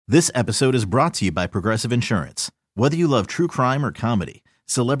This episode is brought to you by Progressive Insurance. Whether you love true crime or comedy,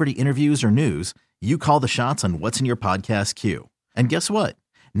 celebrity interviews or news, you call the shots on what's in your podcast queue. And guess what?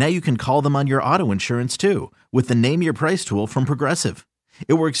 Now you can call them on your auto insurance too with the Name Your Price tool from Progressive.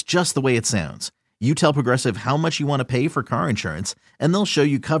 It works just the way it sounds. You tell Progressive how much you want to pay for car insurance, and they'll show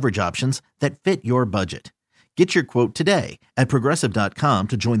you coverage options that fit your budget. Get your quote today at Progressive.com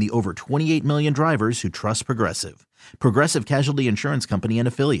to join the over 28 million drivers who trust Progressive. Progressive Casualty Insurance Company and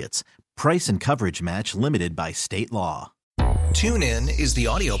Affiliates. Price and coverage match limited by state law. TuneIn is the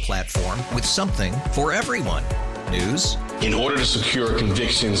audio platform with something for everyone. News. In order to secure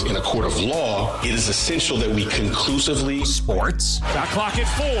convictions in a court of law, it is essential that we conclusively. Sports. Got clock at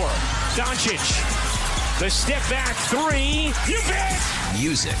 4. Doncic. The step back 3. You bet.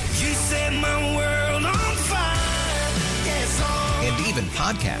 Music. You set my world on fire. Yes, and even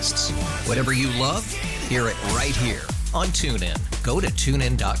podcasts. Whatever you love, hear it right here on TuneIn. Go to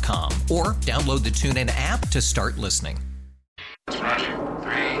TuneIn.com or download the TuneIn app to start listening. Roger.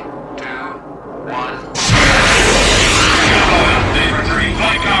 3, 2, 1.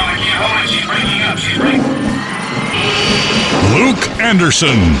 Luke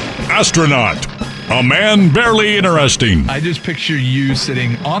Anderson, astronaut. A man barely interesting. I just picture you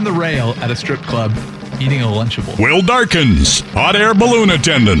sitting on the rail at a strip club eating a Lunchable. Will Darkins, hot air balloon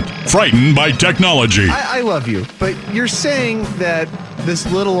attendant, frightened by technology. I love you, but you're saying that this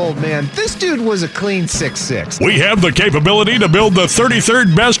little old man, this dude was a clean 6'6". We have the capability to build the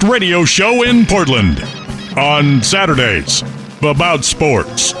 33rd best radio show in Portland. On Saturdays, about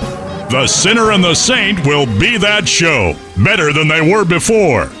sports. The Sinner and the Saint will be that show. Better than they were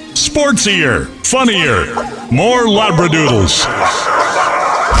before. Sportsier, funnier, more labradoodles.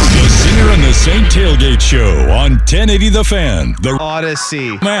 The Sinner and the Saint Tailgate Show on 1080 The Fan, the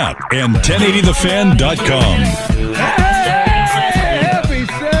Odyssey app, and 1080thefan.com. Happy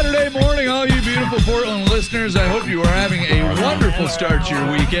Saturday morning, all you beautiful Portland listeners. I hope you are having a wonderful start to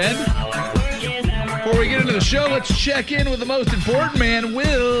your weekend. Before we get into the show, let's check in with the most important man,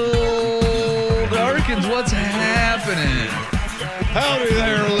 Will Darkins. What's happening? Howdy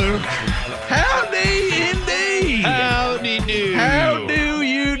there, Luke. Howdy indeed. Howdy do. How do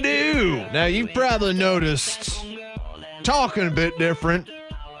you do? Now, you've probably noticed talking a bit different.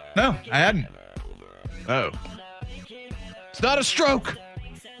 No, I hadn't. Oh. It's not a stroke.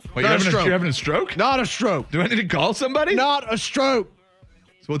 Wait, you're having a stroke? Not a stroke. Do I need to call somebody? Not a stroke.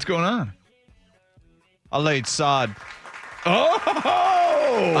 So what's going on? I laid sod. Oh!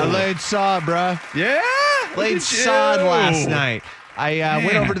 I laid sod, bruh. Yeah? Laid sod last night. I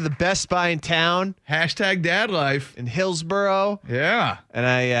went over to the Best Buy in town. Hashtag dad life. In Hillsboro. Yeah. And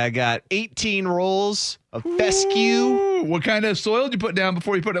I got 18 rolls of fescue. What kind of soil did you put down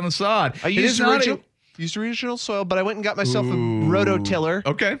before you put down the sod? I used original soil, but I went and got myself a rototiller.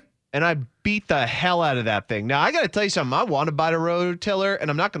 Okay. And I beat the hell out of that thing. Now, I got to tell you something. I want to buy a rototiller,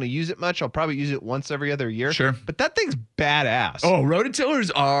 and I'm not going to use it much. I'll probably use it once every other year. Sure. But that thing's badass. Oh,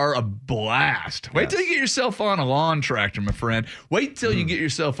 rototillers are a blast. Wait till you get yourself on a lawn tractor, my friend. Wait till you get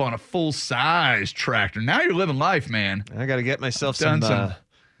yourself on a full-size tractor. Now you're living life, man. I got to get myself some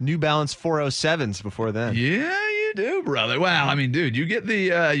New Balance 407s before then. Yeah, you do, brother. Well, I mean, dude, you get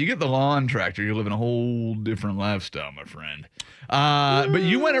the lawn tractor, you're living a whole different lifestyle, my friend. But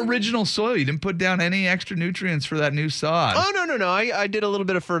you went original soil. You didn't put down any extra nutrients for that new sod. Oh, no. I did a little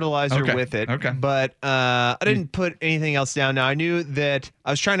bit of fertilizer with it. Okay. But I didn't put anything else down. Now, I knew that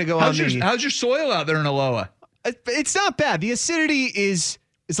I was trying to go how's your soil out there in Aloha? It's not bad. The acidity is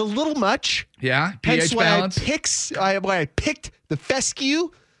a little much. Yeah, pH balance. I picked the fescue.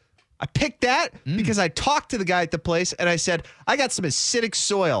 I picked that because I talked to the guy at the place and I said, I got some acidic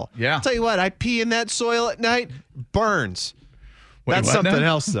soil. Yeah. I'll tell you what, I pee in that soil at night, burns. Wait, that's something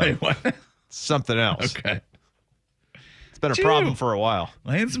else, though. Wait, what? Something else. Okay. It's been a problem for a while.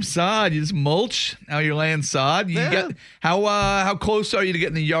 Laying some sod. You just mulch. Now you're laying sod. How close are you to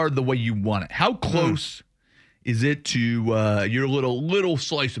getting the yard the way you want it? How close is it to your little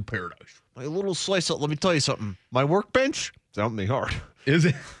slice of paradise? My little slice of, let me tell you something. My workbench is out in the yard. Is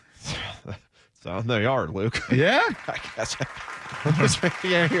it? It's out in the yard, Luke. Yeah? I guess. I'm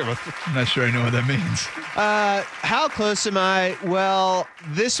not sure I know what that means. How close am I? Well,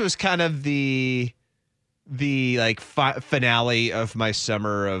 this was kind of the finale of my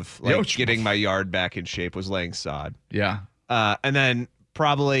summer of getting my yard back in shape was laying sod. Yeah. And then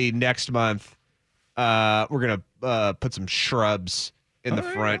probably next month, we're gonna put some shrubs in the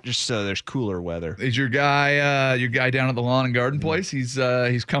front, just so there's cooler weather. Is your guy down at the lawn and garden place? He's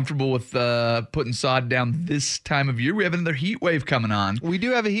comfortable with putting sod down this time of year. We have another heat wave coming on. We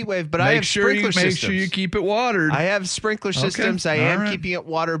do have a heat wave, but I have sprinkler systems. Make sure you keep it watered. I have sprinkler systems. I am keeping it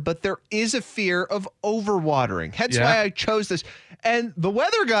watered, but there is a fear of overwatering. Hence why I chose this. And the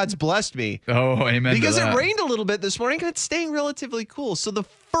weather gods blessed me. Oh, amen. Because it rained a little bit this morning and it's staying relatively cool. So the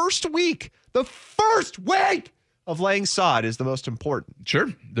first week of laying sod is the most important. Sure.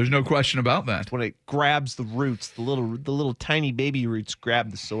 There's no question about that. When it grabs the roots, the little tiny baby roots grab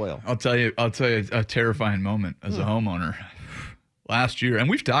the soil. I'll tell you a terrifying moment as a homeowner. Last year, and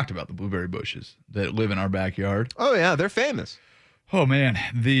we've talked about the blueberry bushes that live in our backyard. Oh yeah, they're famous. Oh man,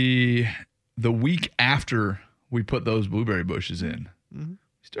 the week after we put those blueberry bushes in, we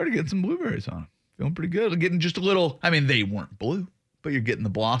started getting some blueberries on them. Feeling pretty good. Getting just a little, I mean, they weren't blue, but you're getting the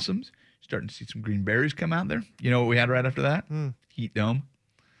blossoms. Starting to see some green berries come out there. You know what we had right after that? Heat dome.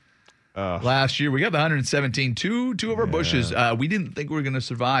 Last year, we got the 117, two of our bushes. We didn't think we were going to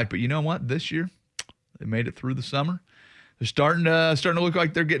survive, but you know what? This year, they made it through the summer. They're starting to look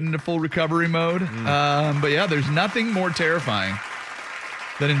like they're getting into full recovery mode. But yeah, there's nothing more terrifying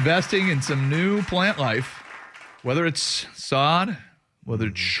than investing in some new plant life, whether it's sod, whether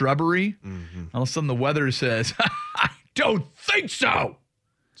it's shrubbery. All of a sudden, the weather says, I don't think so.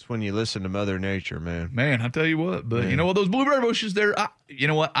 It's when you listen to Mother Nature, man. Man, I tell you what. But you know what? Those blueberry bushes, you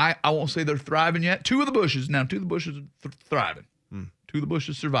know what? I won't say they're thriving yet. Two of the bushes are thriving. Two of the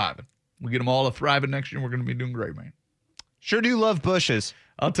bushes surviving. We get them all to thriving next year, and we're going to be doing great, man. Sure do love bushes.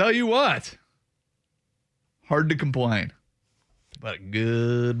 I'll tell you what. Hard to complain about a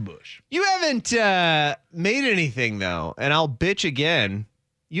good bush. You haven't made anything, though, and I'll bitch again.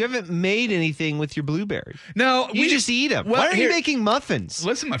 You haven't made anything with your blueberries. No. You just eat them. Well, why are you making muffins?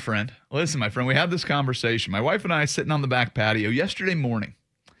 Listen, my friend. We had this conversation. My wife and I sitting on the back patio yesterday morning.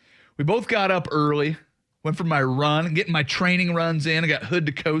 We both got up early, went for my run, getting my training runs in. I got hood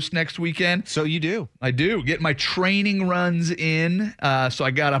to coast next weekend. So you do. I do. Get my training runs in. So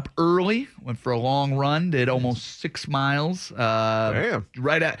I got up early, went for a long run, did almost 6 miles. Damn.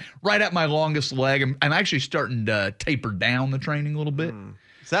 Right at my longest leg. I'm actually starting to taper down the training a little bit.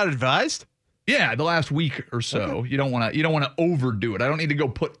 Is that advised? Yeah, the last week or so. Okay. You don't want to overdo it. I don't need to go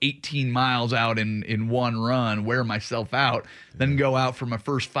put 18 miles out in one run, wear myself out, then go out for my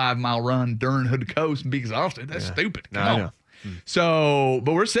first 5 mile run during Hood Coast and be exhausted. That's stupid. Come on. So,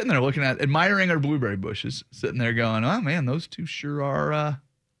 but we're sitting there admiring our blueberry bushes, sitting there going, oh man, those two sure are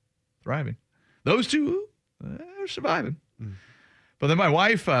thriving. Those two, they're surviving. But then my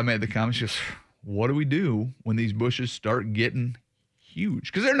wife made the comment, she goes, what do we do when these bushes start getting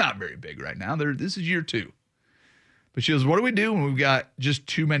huge? Because they're not very big right now. This is year 2. But she goes, what do we do when we've got just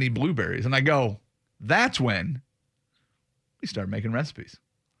too many blueberries? And I go, that's when we start making recipes.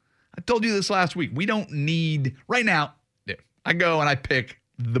 I told you this last week. We don't need, right now, I go and I pick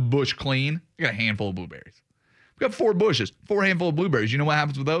the bush clean. I got a handful of blueberries. We've got 4 bushes, 4 handful of blueberries. You know what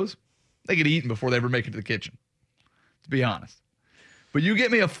happens with those? They get eaten before they ever make it to the kitchen, to be honest. But you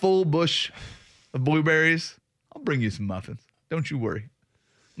get me a full bush of blueberries, I'll bring you some muffins. Don't you worry.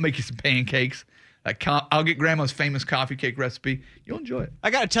 I'll make you some pancakes. I'll get Grandma's famous coffee cake recipe. You'll enjoy it. I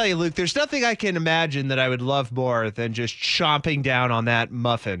got to tell you, Luke, there's nothing I can imagine that I would love more than just chomping down on that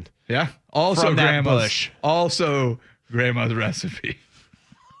muffin. Yeah. Also from that Grandma's bush. Also Grandma's recipe.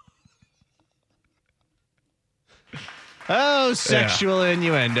 Oh, sexual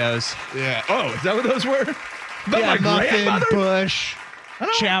innuendos. Yeah. Oh, is that what those were? About yeah, my muffin, grandmother? bush,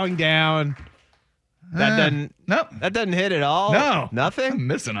 chowing down. That doesn't hit at all. No. Nothing? I'm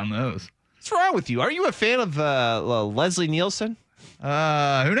missing on those. What's wrong with you? Are you a fan of Leslie Nielsen? Who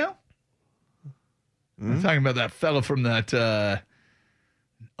now? I'm talking about that fella from that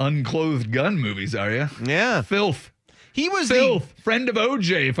Unclothed Gun movies, are you? Yeah. Filth. He was friend of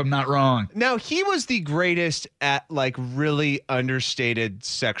OJ, if I'm not wrong. Now, he was the greatest at really understated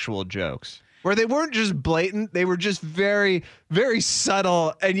sexual jokes. Where they weren't just blatant, they were just very, very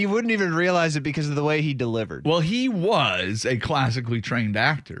subtle, and you wouldn't even realize it because of the way he delivered. Well, he was a classically trained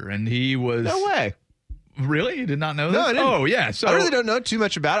actor, and he was... No way. Really? You did not know that? No, I didn't. Oh, yeah. So I really don't know too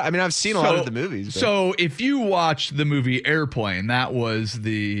much about it. I mean, I've seen a lot of the movies. But. So if you watch the movie Airplane, that was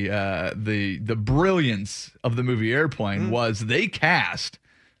the brilliance of the movie Airplane was they cast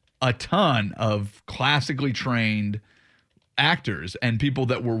a ton of classically trained actors and people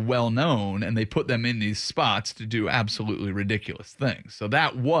that were well known, and they put them in these spots to do absolutely ridiculous things. So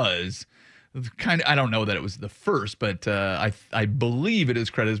that was kind of, I don't know that it was the first, but I believe it is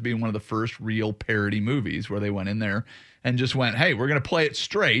credited as being one of the first real parody movies where they went in there and just went, hey, we're going to play it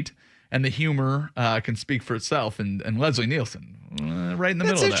straight. and the humor can speak for itself. And Leslie Nielsen, right in the middle of that.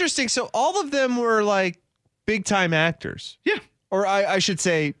 That's interesting. So all of them were like big-time actors. Yeah. Or I should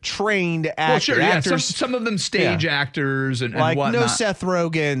say trained actors. Well, sure, yeah. Actors. Some of them stage actors and like whatnot. No Seth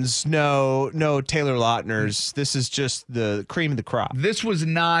Rogens, no Taylor Lautners. This is just the cream of the crop. This was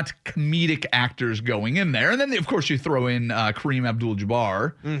not comedic actors going in there. And then, of course, you throw in Kareem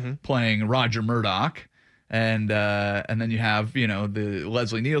Abdul-Jabbar playing Roger Murdoch. And then you have, the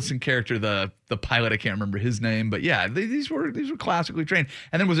Leslie Nielsen character, the pilot. I can't remember his name. But, yeah, these were classically trained.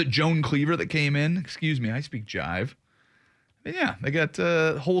 And then was it Joan Cleaver that came in? Excuse me, I speak jive. Yeah, they got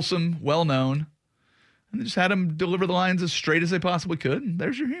wholesome, well-known, and they just had them deliver the lines as straight as they possibly could, and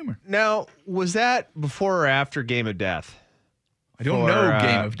there's your humor. Now, was that before or after Game of Death? I don't know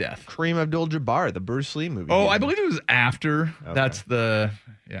Game of Death. Kareem Abdul-Jabbar, the Bruce Lee movie. Oh, I believe it was after. Okay. That's I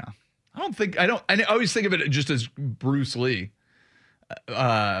always think of it just as Bruce Lee, but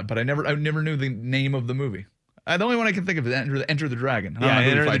I never knew the name of the movie. The only one I can think of is Enter the Dragon.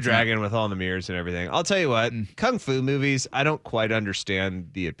 Enter the Dragon with all the mirrors and everything. I'll tell you what, Kung Fu movies, I don't quite understand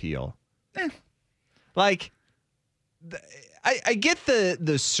the appeal. Like, I get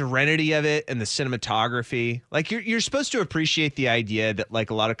the serenity of it and the cinematography. Like, you're supposed to appreciate the idea that, like,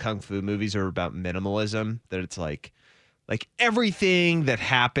 a lot of Kung Fu movies are about minimalism, that it's like everything that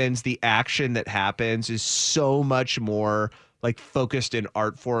happens, the action that happens is so much more like focused in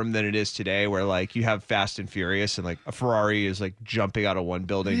art form than it is today, where like you have Fast and Furious and like a Ferrari is like jumping out of one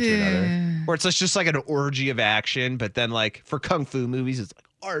building to another, where it's just like an orgy of action. But then like for Kung Fu movies, it's like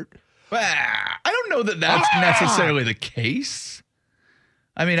art. I don't know that that's necessarily the case.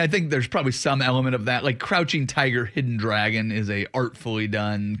 I mean, I think there's probably some element of that. Like Crouching Tiger, Hidden Dragon is a artfully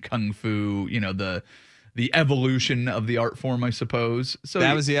done Kung Fu, the evolution of the art form, I suppose. So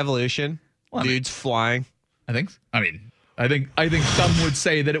that was the evolution. Well, dudes flying. I think. I think some would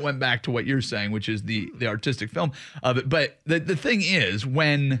say that it went back to what you're saying, which is the artistic film of it. But the thing is,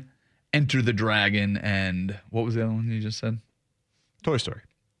 when Enter the Dragon and what was the other one you just said? Toy Story.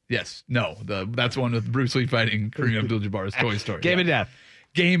 Yes. No. That's the one with Bruce Lee fighting Kareem Abdul-Jabbar's Toy Story. Game of Death.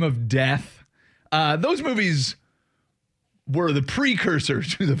 Game of Death. Those movies were the precursor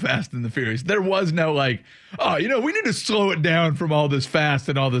to the Fast and the Furious. There was no like, we need to slow it down from all this Fast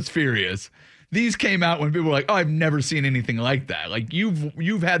and all this Furious. These came out when people were like, I've never seen anything like that. Like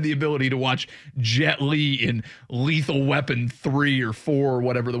you've had the ability to watch Jet Li in Lethal Weapon 3 or 4 or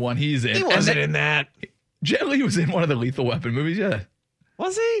whatever the one he's in. He wasn't in that. Jet Li was in one of the Lethal Weapon movies, yeah.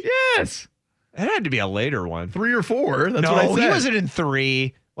 Was he? Yes. It had to be a later one. 3 or 4. That's no, what I said. He wasn't in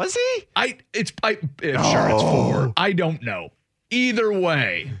 3. Was he? Sure it's 4. I don't know. Either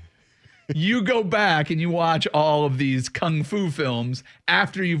way. You go back and you watch all of these Kung Fu films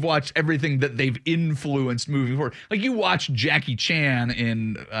after you've watched everything that they've influenced moving forward. Like you watch Jackie Chan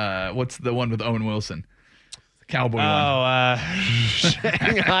in, what's the one with Owen Wilson? The cowboy one.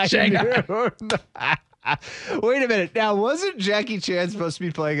 Shanghai. Wait a minute. Now, wasn't Jackie Chan supposed to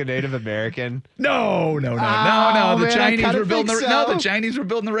be playing a Native American? No. The Chinese were building the Chinese were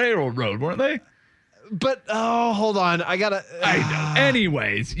building the railroad road, weren't they? But, hold on. I know.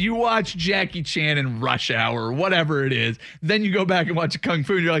 Anyways, you watch Jackie Chan in Rush Hour or whatever it is. Then you go back and watch Kung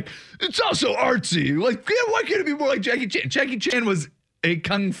Fu and you're like, it's also artsy. Like, yeah, why can't it be more like Jackie Chan? Jackie Chan was a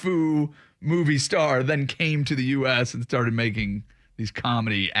Kung Fu movie star, then came to the U.S. and started making these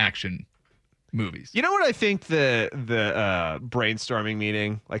comedy action movies. You know what I think the brainstorming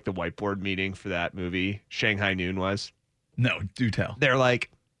meeting, like the whiteboard meeting for that movie, Shanghai Noon was? No, do tell. They're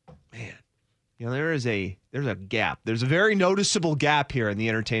like, man. There's a gap. There's a very noticeable gap here in the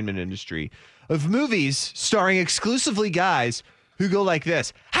entertainment industry of movies starring exclusively guys who go like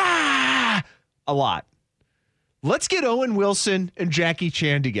this. Ha! A lot. Let's get Owen Wilson and Jackie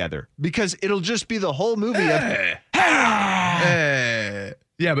Chan together because it'll just be the whole movie of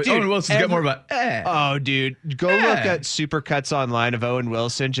Yeah, but dude, Owen Wilson's got more of a Oh, dude. Go look at supercuts online of Owen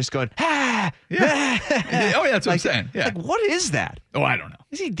Wilson just going, oh, yeah, that's what I'm saying. Yeah. Like, what is that? Oh, I don't know.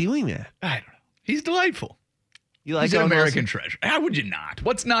 Is he doing that? I don't know. He's delightful. You like He's an Owen American Wilson? treasure. How would you not?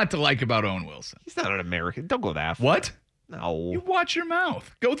 What's not to like about Owen Wilson? He's not an American. Don't go that far. What? No. You watch your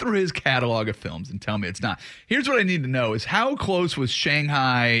mouth. Go through his catalog of films and tell me it's not. Here's what I need to know is how close was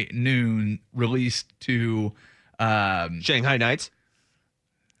Shanghai Noon released to Shanghai Nights?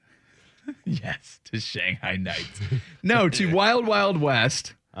 Yes, to Shanghai Nights. No, to Wild Wild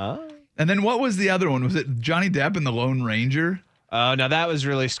West. Oh. And then what was the other one? Was it Johnny Depp and the Lone Ranger? Oh, no, that was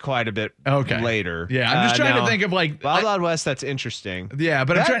released quite a bit later. Yeah, I'm just trying to think of like... Wild Wild West, that's interesting. Yeah,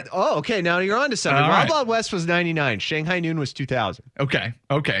 but I'm trying... Oh, okay, now you're on to something. Wild Wild West was 99. Shanghai Noon was 2000. Okay.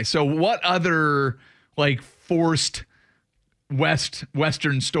 So what other like forced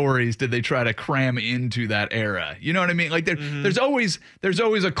Western stories did they try to cram into that era? You know what I mean? Like there's always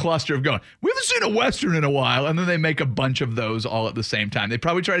a cluster of going, we haven't seen a Western in a while, and then they make a bunch of those all at the same time. They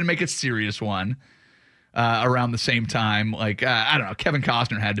probably try to make a serious one around the same time. Like I don't know, Kevin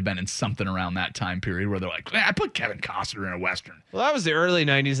Costner had to have been in something around that time period where they're like, I put Kevin Costner in a Western. Well, that was the early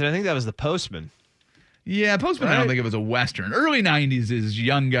 90s, and I think that was The Postman. Yeah, Postman, right? I don't think it was a Western. Early 90s is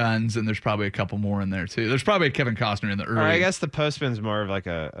Young Guns, and there's probably a couple more in there, too. There's probably a Kevin Costner in the early... I guess The Postman's more of like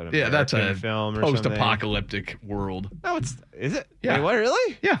an that's a film or post-apocalyptic world. No, is it? Yeah. Wait, what,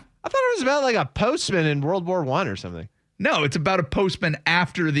 really? Yeah. I thought it was about like a postman in World War I or something. No, it's about a postman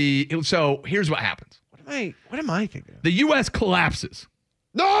after the... So, here's what happens. What am I thinking of? The U.S. collapses.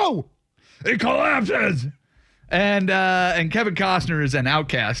 No! It collapses! And Kevin Costner is an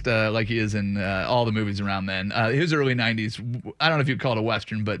outcast, like he is in all the movies around then. His early 90s, I don't know if you'd call it a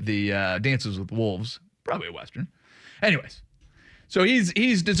Western, but the Dances with Wolves, probably a Western. Anyways, so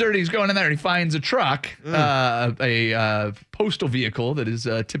he's deserted. He's going in there and he finds a truck, a postal vehicle that is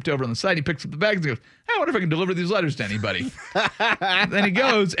tipped over on the side. He picks up the bags and goes, hey, I wonder if I can deliver these letters to anybody. Then he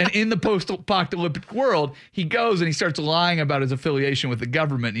goes, and in the post-apocalyptic world, he goes and he starts lying about his affiliation with the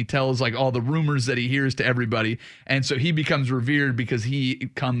government. And he tells like all the rumors that he hears to everybody. And so he becomes revered because he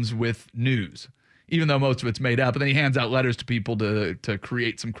comes with news, even though most of it's made up. And then he hands out letters to people to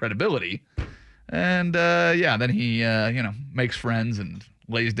create some credibility. And then he makes friends and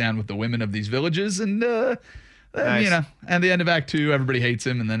lays down with the women of these villages, and nice. And the end of Act 2, everybody hates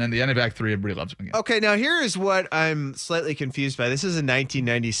him, and then in the end of Act 3, everybody loves him again. Okay, now here is what I'm slightly confused by. This is a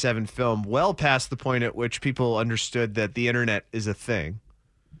 1997 film, well past the point at which people understood that the internet is a thing.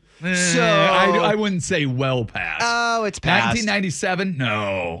 So I wouldn't say well past. Oh, it's past 1997.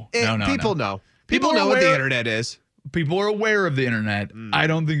 No, no. People know. People know what the internet is. People are aware of the internet. I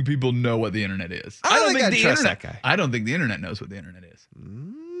don't think people know what the internet is. I don't think the internet. That guy. I don't think the internet knows what the internet is.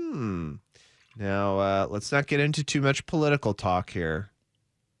 Now, let's not get into too much political talk here.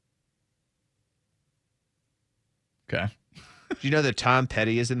 Okay. Do you know that Tom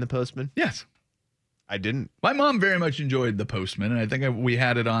Petty is in The Postman? Yes. I didn't. My mom very much enjoyed The Postman, and I think we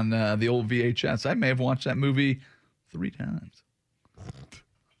had it on the old VHS. I may have watched that movie 3 times.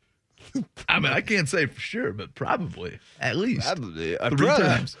 I mean, I can't say for sure, but probably at least 3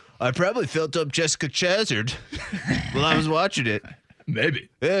 times. I probably felt up Jessica Chazard while I was watching it. Maybe.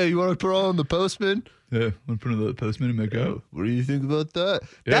 Hey, you want to put on The Postman? Yeah, want to put on The Postman and make out. What do you think about that?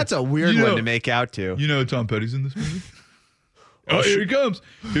 Yeah. That's a weird one to make out to. You know Tom Petty's in this movie? Oh, here he comes.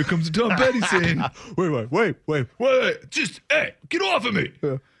 Here comes the Tom Petty scene. Wait. Just, hey, get off of me.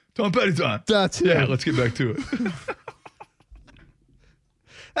 Yeah. Tom Petty's on. That's it. Yeah, let's get back to it.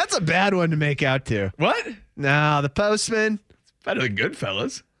 That's a bad one to make out to. What? No, The Postman. It's better than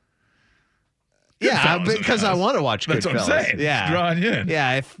Goodfellas. Yeah, because I want to watch Goodfellas. That's what I'm saying. Yeah. It's drawing you in.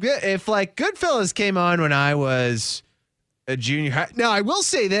 Yeah, if like Goodfellas came on when I was a junior high. Now, I will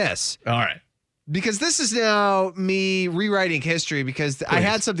say this. All right. Because this is now me rewriting history because I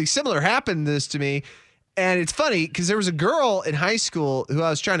had something similar happen this to me. And it's funny because there was a girl in high school who I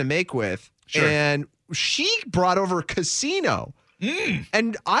was trying to make with. Sure. And she brought over Casino.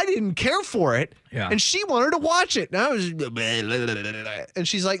 And I didn't care for it. Yeah. And she wanted to watch it. And I was, and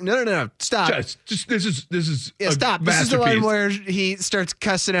she's like, no, stop. Just this is stop. This is the one where he starts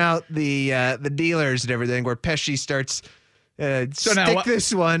cussing out the dealers and everything, where Pesci starts stick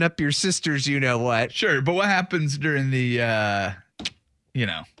this one up your sister's you know what. Sure, but what happens during the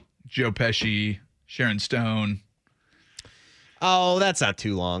Joe Pesci, Sharon Stone? Oh, that's not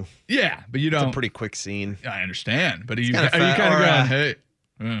too long. Yeah, but you don't. It's a pretty quick scene. I understand, but are you kind of going, hey,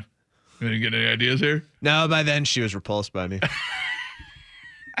 you didn't get any ideas here? No, by then she was repulsed by me.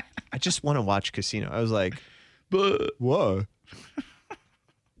 I just want to watch Casino. I was like, but what?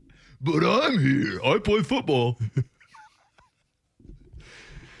 But I'm here. I play football.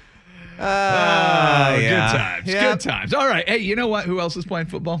 Yeah. Good times. Yep. Good times. All right. Hey, you know what? Who else is playing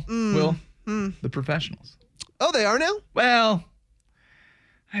football? Will? The professionals. Oh, they are now? Well,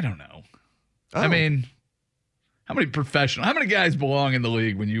 I don't know. Oh. I mean, how many guys belong in the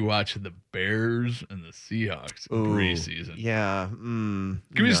league when you watch the Bears and the Seahawks in preseason? Yeah. Can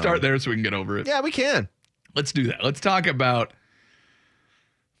we just start there so we can get over it? Yeah, we can. Let's do that. Let's talk about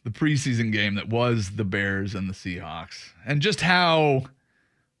the preseason game that was the Bears and the Seahawks and just how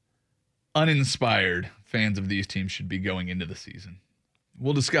uninspired fans of these teams should be going into the season.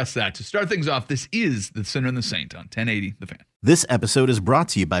 We'll discuss that. To start things off, this is The Sinner and the Saint on 1080 The Fan. This episode is brought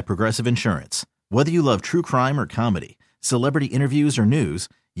to you by Progressive Insurance. Whether you love true crime or comedy, celebrity interviews or news,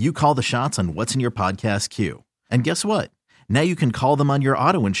 you call the shots on what's in your podcast queue. And guess what? Now you can call them on your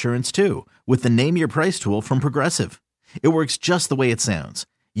auto insurance too with the Name Your Price tool from Progressive. It works just the way it sounds.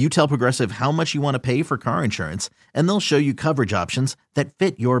 You tell Progressive how much you want to pay for car insurance, and they'll show you coverage options that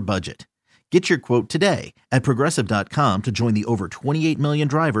fit your budget. Get your quote today at Progressive.com to join the over 28 million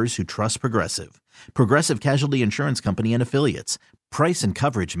drivers who trust Progressive. Progressive Casualty Insurance Company and Affiliates. Price and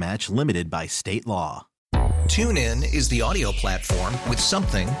coverage match limited by state law. TuneIn is the audio platform with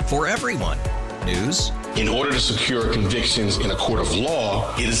something for everyone. News. In order to secure convictions in a court of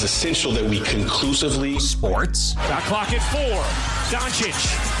law, it is essential that we conclusively. Sports. Got clock at 4. Doncic.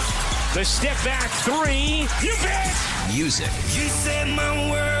 The step back 3. You bet. Music. You set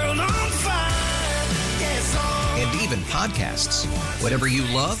my world on fire. Yes, and even podcasts. Whatever you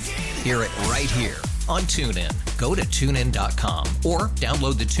love, hear it right here on TuneIn. Go to TuneIn.com or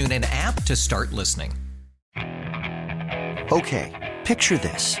download the TuneIn app to start listening. Okay, picture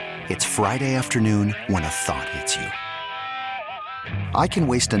this. It's Friday afternoon when a thought hits you. I can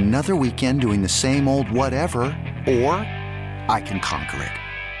waste another weekend doing the same old whatever, or I can conquer it.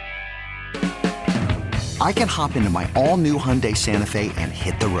 I can hop into my all-new Hyundai Santa Fe and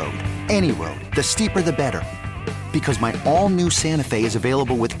hit the road. Any road. The steeper, the better. Because my all-new Santa Fe is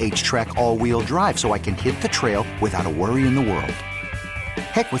available with H-Track all-wheel drive, so I can hit the trail without a worry in the world.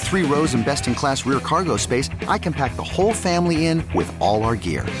 Heck, with 3 rows and best-in-class rear cargo space, I can pack the whole family in with all our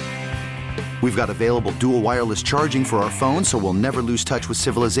gear. We've got available dual wireless charging for our phones, so we'll never lose touch with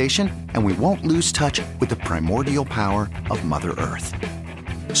civilization, and we won't lose touch with the primordial power of Mother Earth.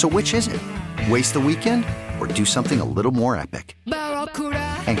 So which is it? Waste the weekend or do something a little more epic?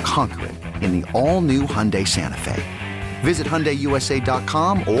 And conquer it in the all-new Hyundai Santa Fe. Visit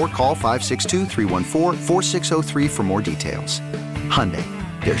HyundaiUSA.com or call 562-314-4603 for more details. Hyundai,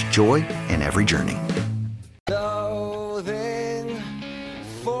 there's joy in every journey. Clothing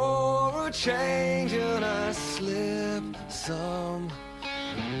for a change and I slip some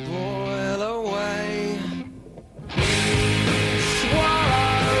boil away.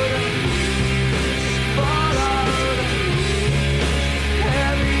 Swallowed,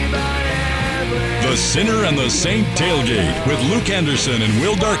 everybody. The Sinner and the Saint Tailgate with Luke Anderson and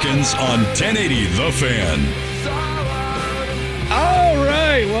Will Darkins on 1080 The Fan. All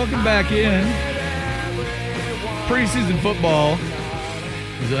right, welcome back in. Preseason football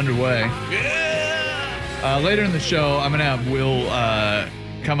is underway. Later in the show, I'm going to have Will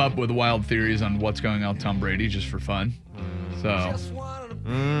come up with wild theories on what's going on with Tom Brady just for fun. So, just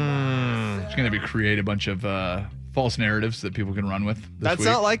going to be create a bunch of false narratives that people can run with this That's week.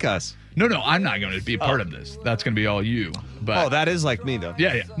 not like us. No, I'm not going to be a part of this. That's going to be all you. But that is like me, though.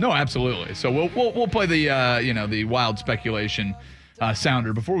 Yeah. No, absolutely. So we'll play the the wild speculation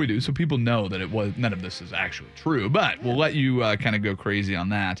sounder before we do, so people know that none of this is actually true. But we'll let you kind of go crazy on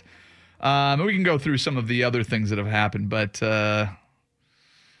that. We can go through some of the other things that have happened. But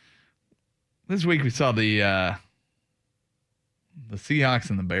this week we saw the Seahawks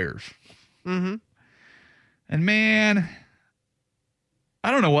and the Bears. Mm-hmm. And man,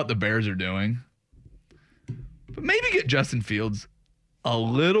 I don't know what the Bears are doing, but maybe get Justin Fields a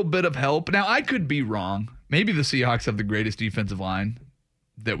little bit of help. Now, I could be wrong. Maybe the Seahawks have the greatest defensive line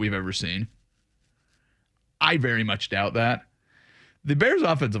that we've ever seen. I very much doubt that. The Bears'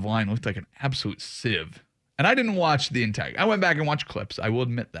 offensive line looked like an absolute sieve. And I didn't watch the entire. I went back and watched clips. I will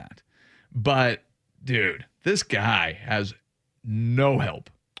admit that. But, dude, this guy has no help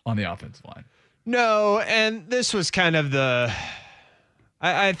on the offensive line. No, and this was kind of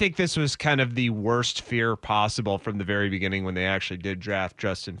I think this was kind of the worst fear possible from the very beginning when they actually did draft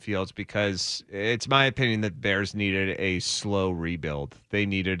Justin Fields, because it's my opinion that Bears needed a slow rebuild. They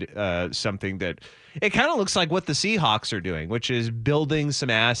needed something that it kind of looks like what the Seahawks are doing, which is building some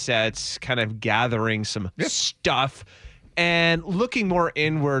assets, kind of gathering some stuff, and looking more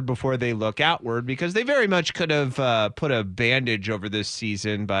inward before they look outward, because they very much could have put a bandage over this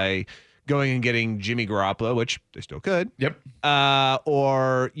season by going and getting Jimmy Garoppolo, which they still could. Yep.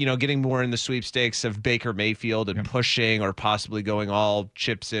 Or, getting more in the sweepstakes of Baker Mayfield and pushing, or possibly going all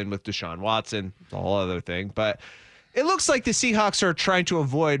chips in with Deshaun Watson. It's a whole other thing. But it looks like the Seahawks are trying to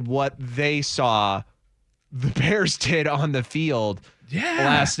avoid what they saw the Bears did on the field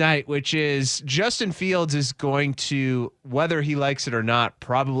last night, which is Justin Fields is going to, whether he likes it or not,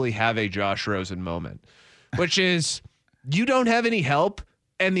 probably have a Josh Rosen moment, which is you don't have any help.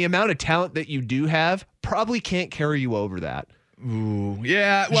 And the amount of talent that you do have probably can't carry you over that. Ooh,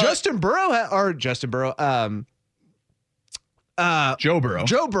 yeah. Well, Joe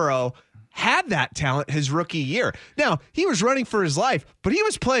Burrow had that talent his rookie year. Now, he was running for his life, but he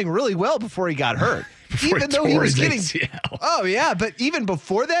was playing really well before he got hurt. Even though he was getting ACL. Oh, yeah. But even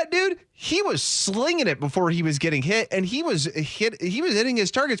before that, dude, dude, he was slinging it before he was getting hit, and he was hitting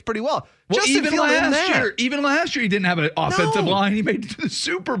his targets pretty well. Well, even last year, he didn't have an offensive line. He made it to the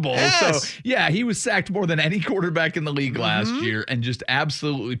Super Bowl. Yes. So, yeah, he was sacked more than any quarterback in the league last year and just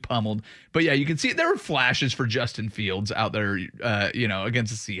absolutely pummeled. But, yeah, you can see there were flashes for Justin Fields out there,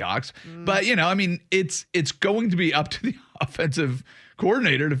 against the Seahawks. But, it's going to be up to the offensive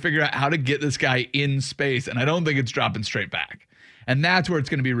coordinator to figure out how to get this guy in space. And I don't think it's dropping straight back. And that's where it's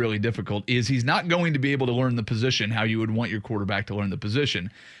going to be really difficult, is he's not going to be able to learn the position how you would want your quarterback to learn the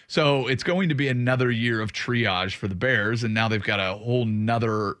position. So it's going to be another year of triage for the Bears. And now they've got a whole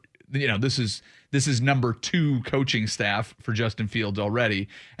nother, this is number 2 coaching staff for Justin Fields already.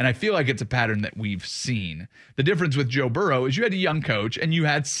 And I feel like it's a pattern that we've seen. The difference with Joe Burrow is you had a young coach and you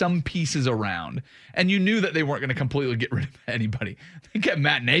had some pieces around, and you knew that they weren't going to completely get rid of anybody. They kept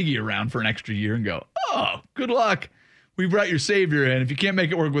Matt Nagy around for an extra year and go, oh, good luck. We brought your savior in. If you can't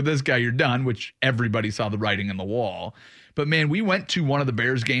make it work with this guy, you're done, which everybody saw the writing on the wall. But, man, we went to one of the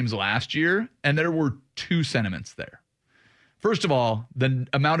Bears games last year, and there were 2 sentiments there. First of all, the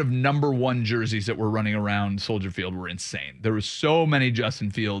amount of number 1 jerseys that were running around Soldier Field were insane. There were so many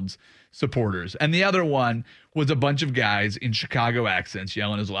Justin Fields supporters. And the other one was a bunch of guys in Chicago accents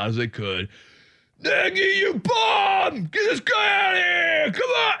yelling as loud as they could, Nagy, you bum! Get this guy out of here! Come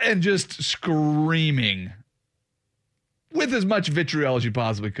on! And just screaming with as much vitriol as you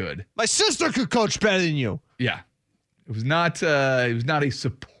possibly could. My sister could coach better than you. Yeah. It was not a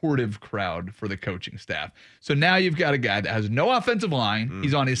supportive crowd for the coaching staff. So now you've got a guy that has no offensive line.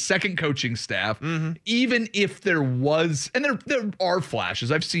 He's on his second coaching staff. Even if there was, and there are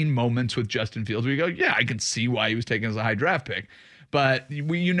flashes. I've seen moments with Justin Fields where you go, yeah, I can see why he was taken as a high draft pick. But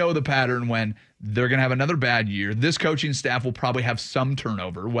the pattern when they're going to have another bad year. This coaching staff will probably have some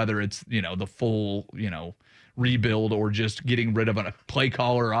turnover, whether it's, the full, rebuild or just getting rid of a play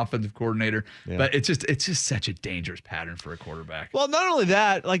caller or offensive coordinator. Yeah. But it's just such a dangerous pattern for a quarterback. Well, not only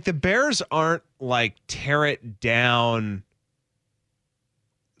that, like the Bears aren't like tear it down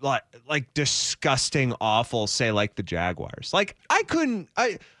like disgusting, awful, say like the Jaguars. Like I couldn't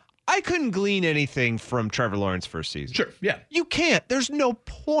glean anything from Trevor Lawrence first season. Sure, yeah. You can't. There's no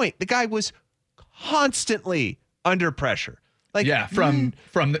point. The guy was constantly under pressure. Like, yeah, from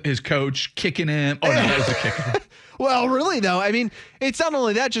his coach kicking him. Oh, no, that was a kicker. Well, really, though. I mean, it's not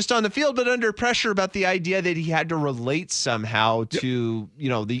only that just on the field, but under pressure about the idea that he had to relate somehow to,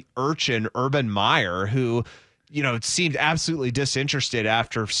 the urchin Urban Meyer, who, seemed absolutely disinterested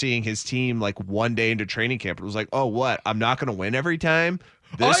after seeing his team like one day into training camp. It was like, oh, what? I'm not going to win every time?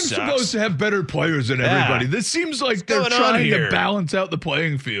 I'm supposed to have better players than everybody. This seems like they're trying to balance out the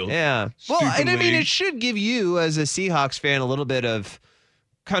playing field. Yeah. Well, and I mean, it should give you as a Seahawks fan a little bit of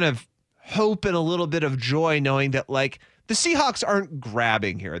kind of hope and a little bit of joy knowing that like the Seahawks aren't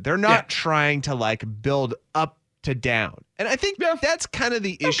grabbing here. They're not trying to like build up to down. And I think that's kind of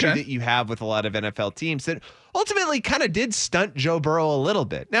the issue that you have with a lot of NFL teams that ultimately kind of did stunt Joe Burrow a little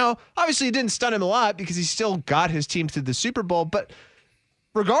bit. Now, obviously it didn't stunt him a lot because he still got his team to the Super Bowl, but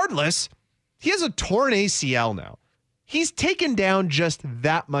regardless, he has a torn ACL now. He's taken down just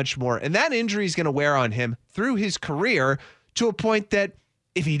that much more. And that injury is going to wear on him through his career to a point that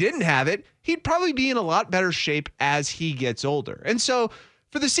if he didn't have it, he'd probably be in a lot better shape as he gets older. And so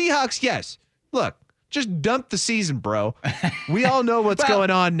for the Seahawks, yes, look, just dump the season, bro. We all know what's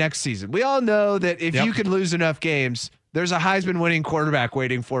going on next season. We all know that if you can lose enough games, there's a Heisman winning quarterback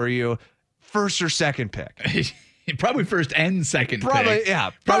waiting for you, first or second pick. Probably first and second pick.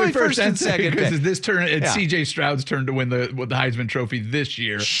 Probably first and second because it's CJ Stroud's turn to win the Heisman Trophy this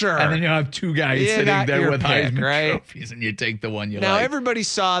year. Sure. And then you'll have 2 guys sitting there with Heisman trophies, and you take the one you like. Now, everybody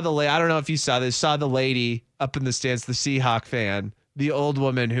saw I don't know if you saw this, saw the lady up in the stands, the Seahawk fan, the old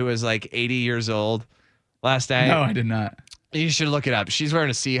woman who was like 80 years old last night. No, I did not. You should look it up. She's wearing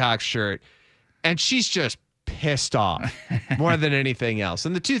a Seahawks shirt, and she's just pissed off more than anything else.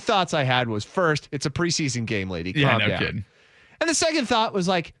 And the 2 thoughts I had was, first, it's a preseason game, lady. Calm down. Kidding. And the second thought was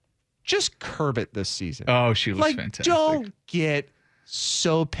like, just curb it this season. Oh, she looks fantastic. Don't get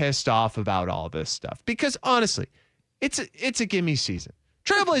so pissed off about all this stuff because honestly, it's a gimme season.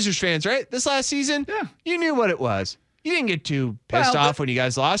 Trailblazers fans, right? This last season, you knew what it was. You didn't get too pissed off when you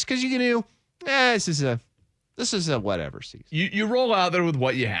guys lost because you knew, this is a whatever season. You roll out there with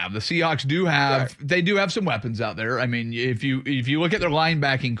what you have. The Seahawks do have some weapons out there. I mean, if you look at their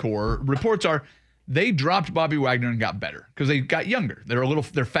linebacking core, reports are They dropped Bobby Wagner and got better because they got younger.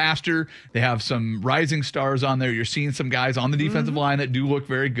 They're faster. They have some rising stars on there. You're seeing some guys on the defensive line that do look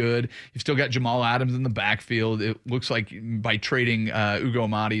very good. You've still got Jamal Adams in the backfield. It looks like by trading Ugo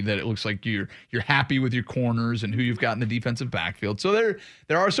Amadi that it looks like you're happy with your corners and who you've got in the defensive backfield. So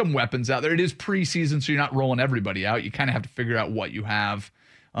there are some weapons out there. It is preseason, so you're not rolling everybody out. You kind of have to figure out what you have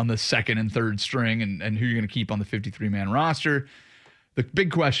on the second and third string and who you're going to keep on the 53-man roster. The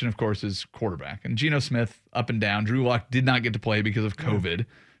big question, of course, is quarterback. And Geno Smith, up and down. Drew Lock did not get to play because of COVID.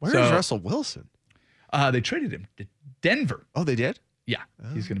 Where is Russell Wilson? They traded him to Denver. Oh, they did? Yeah.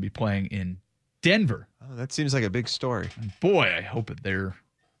 Oh. He's going to be playing in Denver. Oh, that seems like a big story. And boy, I hope that they're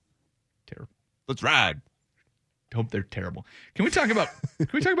terrible. Let's ride. Hope they're terrible. Can we talk about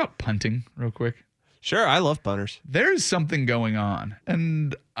punting real quick? Sure, I love punters. There's something going on,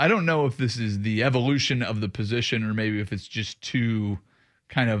 and I don't know if this is the evolution of the position or maybe if it's just two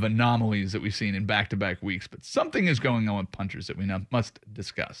kind of anomalies that we've seen in back-to-back weeks, but something is going on with punters that we now must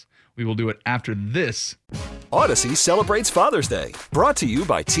discuss. We will do it after this. Odyssey celebrates Father's Day, brought to you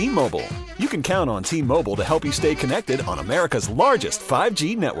by T-Mobile. You can count on T-Mobile to help you stay connected on America's largest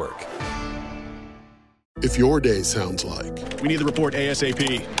 5G network. If your day sounds like... We need the report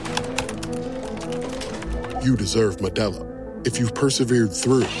ASAP. You deserve Modelo. If you've persevered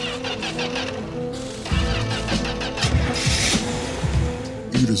through,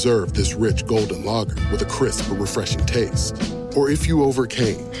 you deserve this rich golden lager with a crisp but refreshing taste. Or if you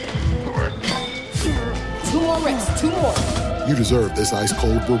overcame. 2 more reps, 2 more. You deserve this ice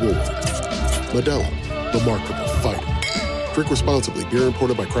cold reward. Modelo, the mark of a fighter. Drink responsibly. Beer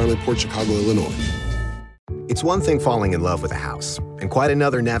imported by Crown Port Chicago, Illinois. It's one thing falling in love with a house, and quite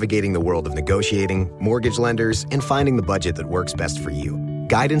another navigating the world of negotiating, mortgage lenders, and finding the budget that works best for you.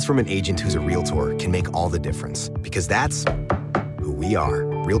 Guidance from an agent who's a Realtor can make all the difference, because that's who we are.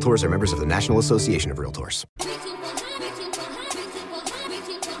 Realtors are members of the National Association of Realtors.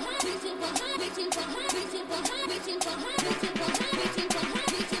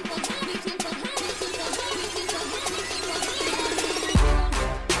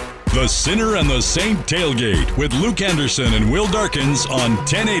 The Sinner and the Saint Tailgate with Luke Anderson and Will Darkins on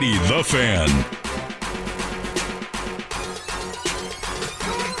 1080 The Fan.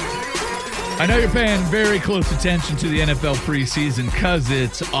 I know you're paying very close attention to the NFL preseason because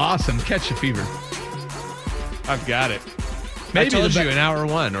it's awesome. Catch the fever. I've got it. Maybe I told you in hour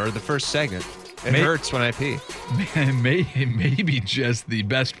one or the first segment. It hurts when I pee. Maybe just the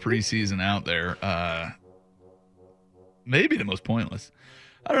best preseason out there. Maybe the most pointless.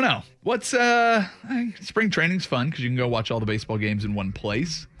 I don't know. Spring training's fun because you can go watch all the baseball games in one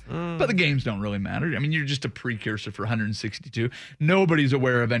place. But the games don't really matter. I mean, you're just a precursor for 162. Nobody's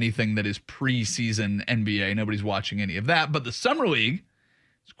aware of anything that is preseason NBA. Nobody's watching any of that. But the Summer League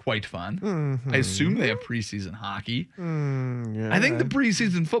is quite fun. Mm-hmm. I assume they have preseason hockey. Yeah. I think the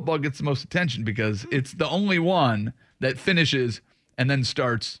preseason football gets the most attention because it's the only one that finishes and then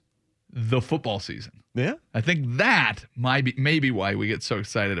starts the football season. Yeah. I think that might be why we get so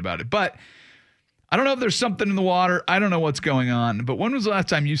excited about it. But I don't know if there's something in the water. I don't know what's going on. But when was the last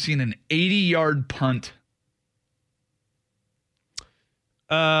time you seen an 80-yard punt?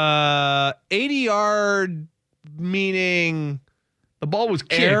 80-yard meaning the ball was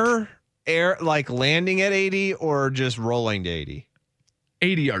kicked. Air like landing at 80 or just rolling to 80?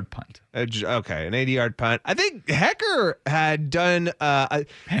 80-yard punt. Okay, an 80-yard punt. I think Hecker had done,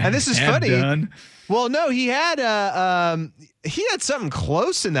 and this is funny. Done. Well, no, he had something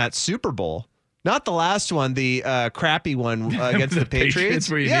close in that Super Bowl. Not the last one, the crappy one against the Patriots.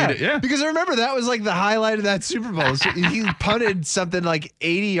 Where you need it. Yeah, because I remember that was like the highlight of that Super Bowl. So he punted something like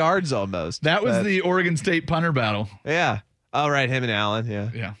 80 yards almost. That was the Oregon State punter battle. Yeah. Oh, right, him and Allen.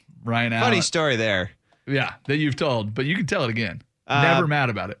 Yeah. Ryan Allen. Funny story there. Yeah, that you've told, but you can tell it again. Never mad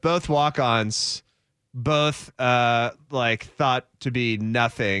about it. Both walk-ons, both thought to be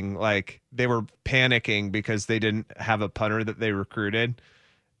nothing. Like they were panicking because they didn't have a punter that they recruited.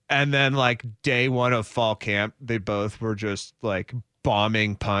 And then like day one of fall camp, they both were just like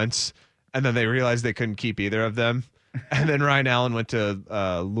bombing punts. And then they realized they couldn't keep either of them. And then Ryan Allen went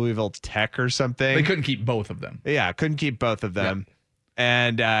to Louisville Tech or something. They couldn't keep both of them. Yeah, couldn't keep both of them. Yeah.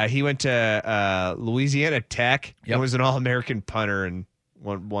 And he went to Louisiana Tech and was an All-American punter and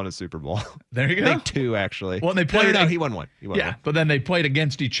won a Super Bowl. There you go. I think 2, actually. Well, they played. No, he won 1. He won 1. But then they played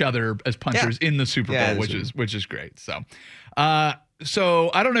against each other as punchers in the Super Bowl, which is great. So I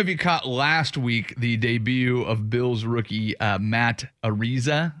don't know if you caught last week the debut of Bills rookie Matt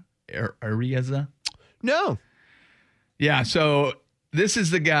Ariza. No. Yeah. So this is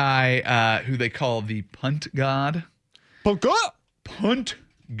the guy who they call the punt god. Punt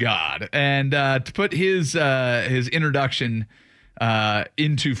God. And to put his introduction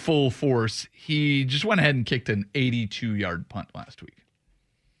into full force, he just went ahead and kicked an 82-yard punt last week.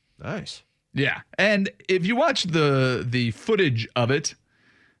 Nice. Yeah. And if you watch the footage of it,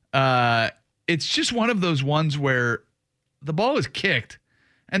 it's just one of those ones where the ball is kicked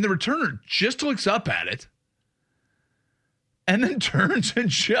and the returner just looks up at it and then turns and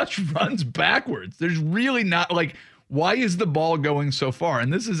just runs backwards. There's really not why is the ball going so far?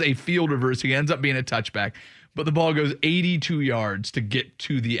 And this is a field reverse. It ends up being a touchback, but the ball goes 82 yards to get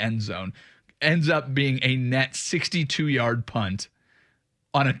to the end zone. Ends up being a net 62-yard punt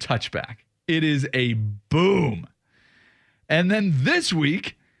on a touchback. It is a boom. And then this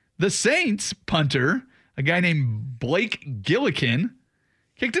week, the Saints punter, a guy named Blake Gillikin,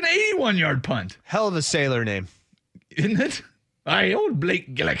 kicked an 81-yard punt. Hell of a sailor name. Isn't it? Old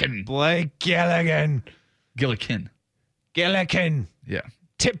Blake Gillikin. Blake Gillikin. Gillikin. Yeah.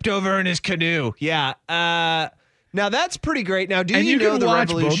 Tipped over in his canoe. Yeah. Now that's pretty great. Now, do and you know can the watch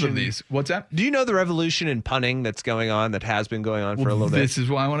revolution? Both of these. What's that? Do you know the revolution in punting that's going on, that has been going on for a little bit? This is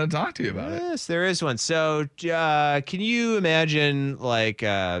why I want to talk to you about it. Yes, there is one. So, can you imagine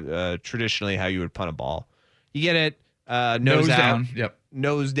traditionally how you would punt a ball? You get it nose down. out, Yep.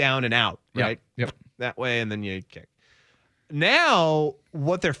 Nose down and out, right? Yep. That way, and then you kick. Now,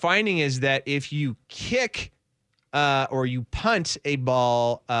 what they're finding is that if you kick or you punt a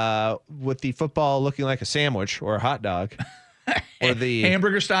ball with the football looking like a sandwich or a hot dog, or the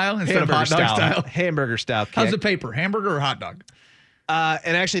hamburger style instead of hot dog style. Hamburger style kick. How's the paper? Hamburger or hot dog?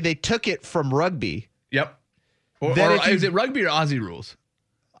 And actually, they took it from rugby. Yep. Or is it rugby or Aussie rules?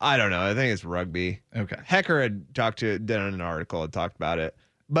 I don't know. I think it's rugby. Okay. Hecker had done an article and talked about it.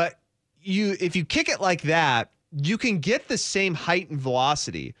 But if you kick it like that, you can get the same height and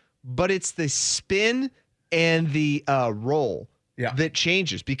velocity, but it's the spin and the roll that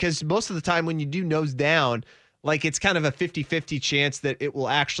changes, because most of the time when you do nose down, it's kind of a 50-50 chance that it will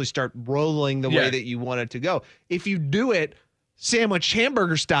actually start rolling the way that you want it to go. If you do it sandwich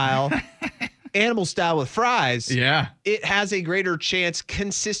hamburger style, animal style with fries, it has a greater chance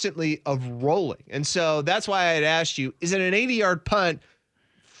consistently of rolling. And so that's why I had asked you, is it an 80-yard punt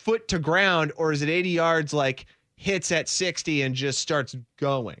foot to ground, or is it 80 yards hits at 60 and just starts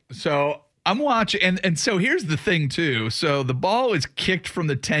going? So I'm watching, and so here's the thing too. So the ball is kicked from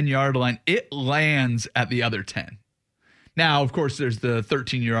the 10-yard line. It lands at the other 10. Now, of course, there's the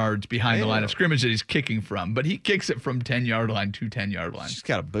 13 yards behind the line of scrimmage that he's kicking from, but he kicks it from 10-yard line to 10-yard line. He's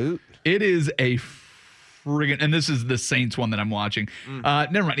got a boot. It is a friggin', and this is the Saints one that I'm watching.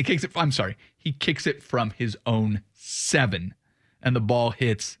 Never mind. He kicks it from his own 7, and the ball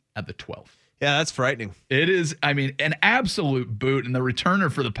hits at the 12. Yeah, that's frightening. It is, an absolute boot, and the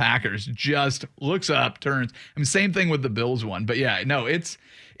returner for the Packers just looks up, turns. Same thing with the Bills one, but yeah, no, it's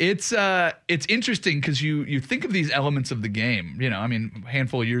interesting because you think of these elements of the game. A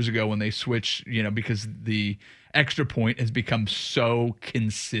handful of years ago when they switched, because the extra point has become so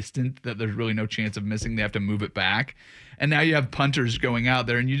consistent that there's really no chance of missing. They have to move it back, and now you have punters going out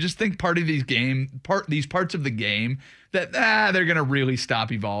there, and you just think these parts of the game that they're going to really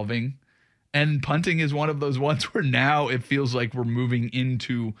stop evolving. And punting is one of those ones where now it feels like we're moving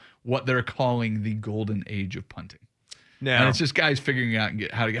into what they're calling the golden age of punting. Now, and it's just guys figuring out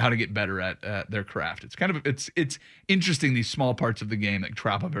how to get better at their craft. It's kind of it's interesting, these small parts of the game that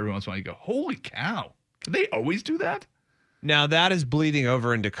crop up every once in a while. You go, holy cow! Can they always do that? Now that is bleeding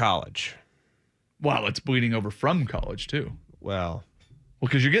over into college. Well, it's bleeding over from college too. Well,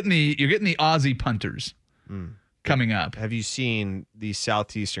 because you're getting the Aussie punters. Coming up. Have you seen the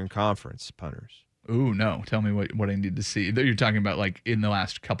Southeastern Conference punters? Ooh, no. Tell me what I need to see. You're talking about in the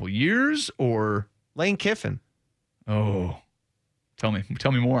last couple years, or Lane Kiffin? Oh, tell me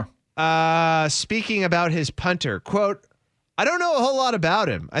more. Speaking about his punter, quote, I don't know a whole lot about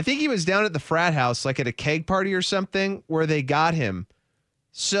him. I think he was down at the frat house, at a keg party or something, where they got him.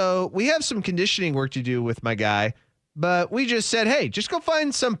 So we have some conditioning work to do with my guy. But we just said, hey, just go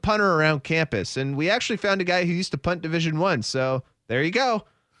find some punter around campus. And we actually found a guy who used to punt Division I. So there you go.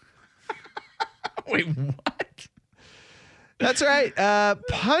 Wait, what? That's right.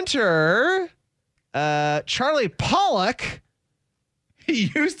 Punter, Charlie Pollock. He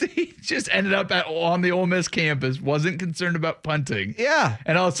just ended up on the Ole Miss campus, wasn't concerned about punting. Yeah.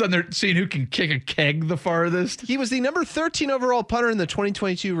 And all of a sudden they're seeing who can kick a keg the farthest. He was the number 13 overall punter in the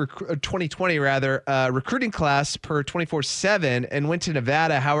 2020 recruiting class per 24/7 and went to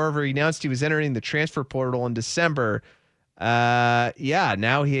Nevada. However, he announced he was entering the transfer portal in December. Now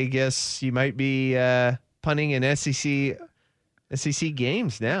I guess he might be punting in SEC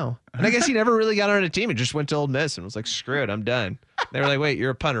games now. And I guess he never really got on a team. He just went to Ole Miss and was like, screw it, I'm done. They were like, wait,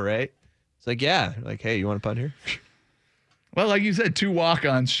 you're a punter, right? It's like, yeah. They're like, hey, you want to punt here? Well, like you said, 2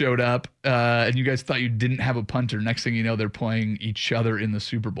 walk-ons showed up, and you guys thought you didn't have a punter. Next thing you know, they're playing each other in the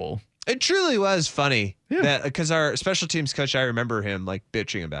Super Bowl. It truly was funny that because our special teams coach, I remember him like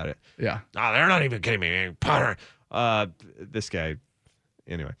bitching about it. Yeah. Oh, they're not even kidding me. Punter. This guy.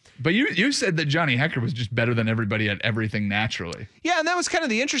 Anyway. But you said that Johnny Hecker was just better than everybody at everything naturally. Yeah, and that was kind of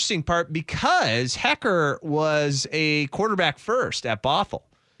the interesting part because Hecker was a quarterback first at Bothell.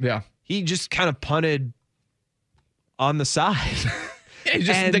 Yeah. He just kind of punted on the side. Yeah, he's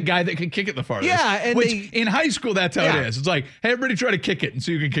just the guy that can kick it the farthest. Yeah, and in high school, that's how it is. It's like, hey, everybody try to kick it, and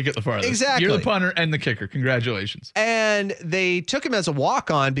so you can kick it the farthest. Exactly. You're the punter and the kicker. Congratulations. And they took him as a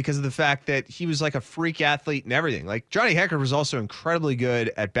walk-on because of the fact that he was like a freak athlete and everything. Like Johnny Hecker was also incredibly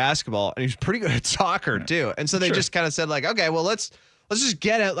good at basketball, and he was pretty good at soccer too. And so they just kind of said like, okay, well let's just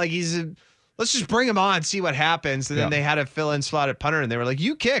get it. Like let's just bring him on, see what happens. And then they had a fill-in slot at punter, and they were like,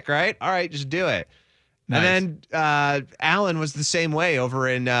 you kick, right? All right, just do it. Nice. And then Allen was the same way over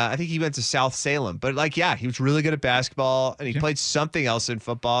in, I think he went to South Salem. But, like, yeah, he was really good at basketball, and he played something else in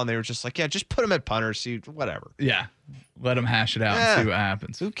football, and they were just like, yeah, just put him at punter, see, whatever. Yeah. Let him hash it out and see what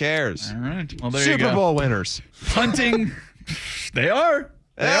happens. Who cares? All right. Well, there Super you go. Bowl winners. Punting. They are.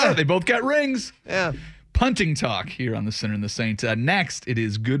 They both got rings. Yeah. Punting talk here on the Sinner and the Saint. Next, it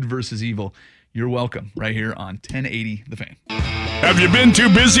is good versus evil. You're welcome right here on 1080 The Fan. Have you been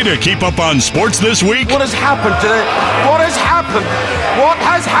too busy to keep up on sports this week? What has happened to What has happened? What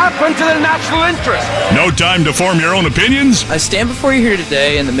has happened to the national interest? No time to form your own opinions? I stand before you here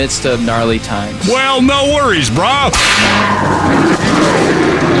today in the midst of gnarly times. Well, no worries, brah.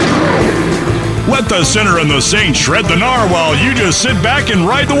 Let the Sinner and the Saint shred the gnar while you just sit back and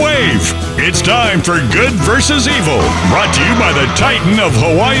ride the wave. It's time for Good versus Evil, brought to you by the Titan of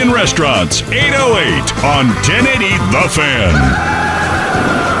Hawaiian Restaurants, 808 on 1080 The Fan.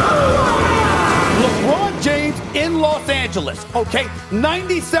 LeBron James in Los Angeles, okay?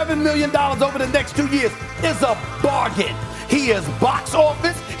 $97 million over the next 2 years is a bargain. He is box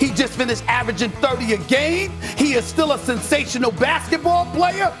office. He just finished averaging 30 a game. He is still a sensational basketball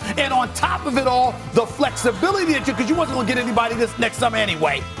player. And on top of it all, the flexibility that because you wasn't going to get anybody this next summer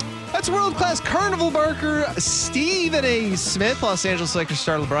anyway. That's world-class carnival barker Stephen A. Smith. Los Angeles Lakers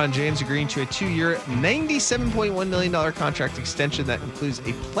star LeBron James agreeing to a 2-year, $97.1 million contract extension that includes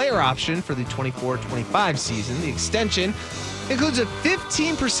a player option for the 24-25 season. The extension includes a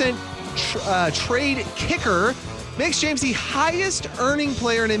 15% trade kicker. Makes James the highest earning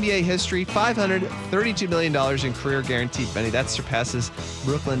player in NBA history, $532 million in career guaranteed money. That surpasses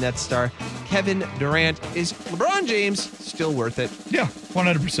Brooklyn Nets star Kevin Durant. Is LeBron James still worth it? Yeah,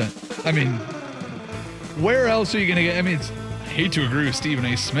 100%. I mean, where else are you going to get? I mean, I hate to agree with Stephen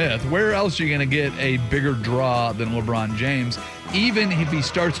A. Smith. Where else are you going to get a bigger draw than LeBron James? Even if he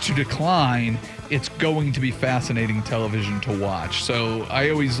starts to decline, it's going to be fascinating television to watch. So I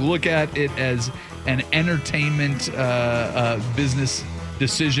always look at it as an entertainment business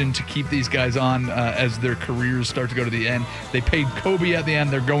decision to keep these guys on as their careers start to go to the end. They paid Kobe at the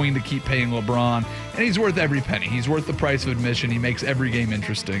end. They're going to keep paying LeBron, and he's worth every penny. He's worth the price of admission. He makes every game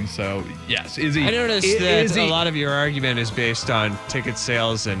interesting. So, yes. Is he? I noticed that a lot of your argument is based on ticket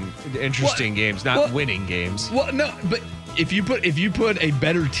sales and interesting games, not winning games. Well, no, but if you put a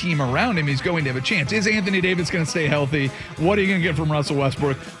better team around him, he's going to have a chance. Is Anthony Davis going to stay healthy? What are you going to get from Russell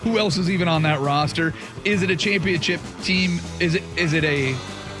Westbrook? Who else is even on that roster? Is it a championship team? Is it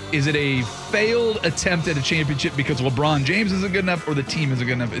a failed attempt at a championship because LeBron James isn't good enough, or the team isn't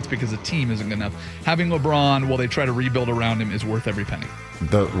good enough? It's because the team isn't good enough. Having LeBron while they try to rebuild around him is worth every penny.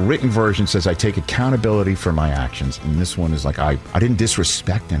 The written version says I take accountability for my actions, and this one is like I didn't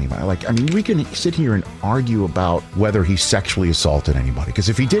disrespect anybody. Like, I mean, we can sit here and argue about whether he sexually assaulted anybody, because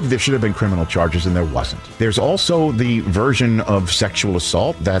if he did, there should have been criminal charges, and there wasn't. There's also the version of sexual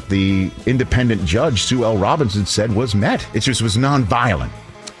assault that the independent judge, Sue L. Robinson, said was met. It just was nonviolent.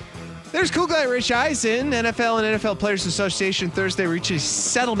 There's cool guy Rich Eisen. NFL and NFL Players Association Thursday reached a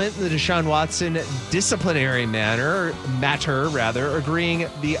settlement in the Deshaun Watson disciplinary matter, agreeing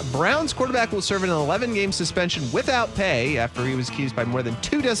the Browns quarterback will serve an 11-game suspension without pay after he was accused by more than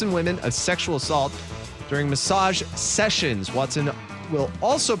 24 women of sexual assault during massage sessions. Watson will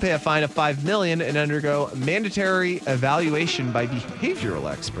also pay a fine of $5 million and undergo mandatory evaluation by behavioral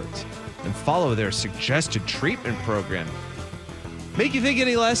experts and follow their suggested treatment program. Make you think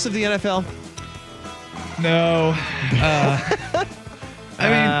any less of the NFL? No. I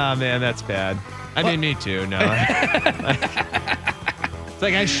mean, man, that's bad. I mean, me too. No. It's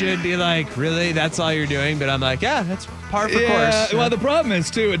like I should be like, really? That's all you're doing? But I'm like, yeah, par for course. Well, the problem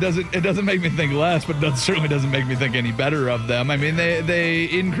is too, it doesn't make me think less, but it certainly doesn't make me think any better of them. I mean, they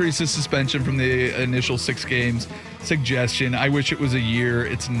increase the suspension from the initial 6 games suggestion. I wish it was a year.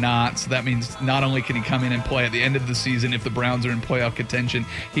 It's not. So that means not only can he come in and play at the end of the season if the Browns are in playoff contention,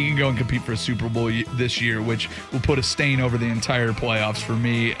 he can go and compete for a Super Bowl this year, which will put a stain over the entire playoffs for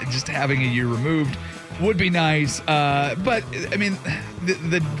me. Just having a year removed would be nice. But, I mean,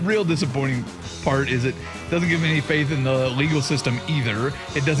 the real disappointing part is it doesn't give me any faith in the legal system either.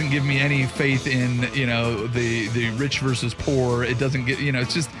 It doesn't give me any faith in, the rich versus poor. It doesn't get,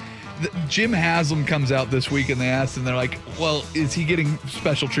 it's just Jim Haslam comes out this week and they asked him, they're like, well, is he getting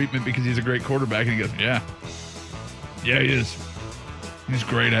special treatment because he's a great quarterback? And he goes, yeah, he is. He's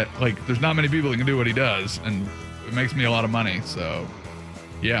great at, there's not many people that can do what he does, and it makes me a lot of money. So,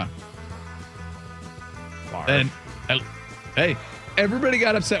 yeah. And hey, everybody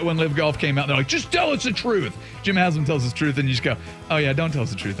got upset when Live Golf came out. They're like, just tell us the truth. Jim Haslam tells us the truth, and you just go, oh yeah, don't tell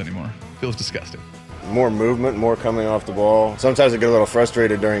us the truth anymore. Feels disgusting. More movement, more coming off the ball. Sometimes I get a little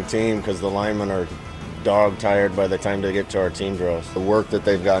frustrated during team because the linemen are dog tired by the time they get to our team drills. The work that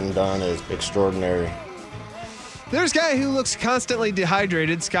they've gotten done is extraordinary. There's a guy who looks constantly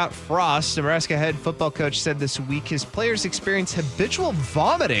dehydrated, Scott Frost. Nebraska head football coach said this week his players experience habitual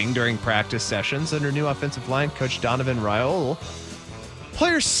vomiting during practice sessions under new offensive line coach Donovan Raiola.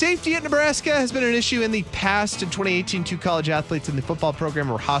 Player safety at Nebraska has been an issue in the past. In 2018, 2 college athletes in the football program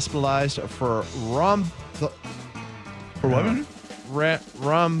were hospitalized for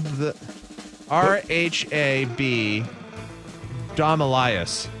RHAB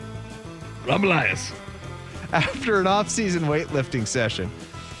Domalias. After an off-season weightlifting session.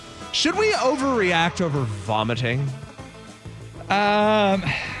 Should we overreact over vomiting? It's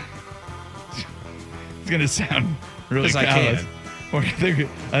going to sound really callous. I think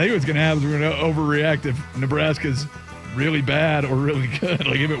what's going to happen is we're going to overreact if Nebraska's really bad or really good.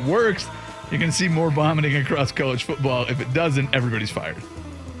 Like, if it works, you're going to see more vomiting across college football. If it doesn't, everybody's fired.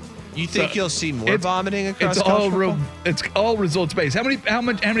 You think you'll see more vomiting across college football? It's all results based. How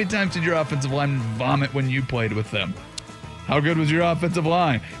many times did your offensive line vomit when you played with them? How good was your offensive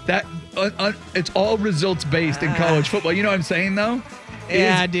line? That it's all results based in college football. You know what I'm saying, though?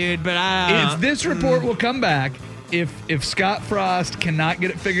 Yeah, dude. But this report will come back. If Scott Frost cannot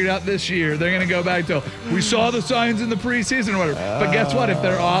get it figured out this year, they're going to go back to, we saw the signs in the preseason or whatever. But guess what? If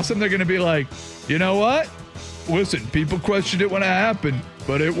they're awesome, they're going to be like, you know what? Listen, people questioned it when it happened,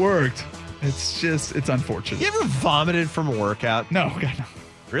 but it worked. It's unfortunate. You ever vomited from a workout? No, God, no.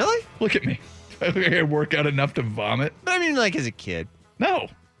 Really? Look at me. I work out enough to vomit. But I mean, like as a kid. No.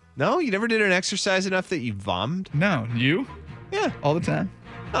 No? You never did an exercise enough that you vomited? No. You? Yeah. All the time?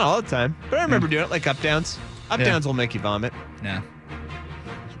 Not all the time. But I remember doing it, like up downs. Up downs will make you vomit. No.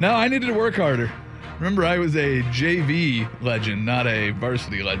 No, I needed to work harder. Remember, I was a JV legend, not a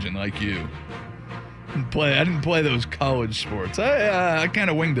varsity legend like you. I didn't play those college sports. I kind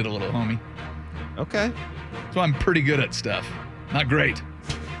of winged it a little, homie. Okay. So I'm pretty good at stuff. Not great.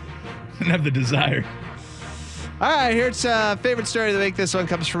 Didn't have the desire. All right, here's favorite story of the week. This one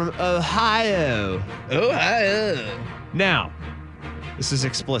comes from Ohio. Now, this is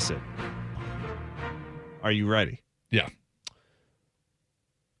explicit. Are you ready? Yeah.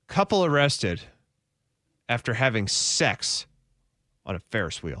 Couple arrested after having sex on a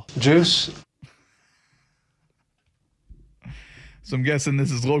Ferris wheel. Juice. So I'm guessing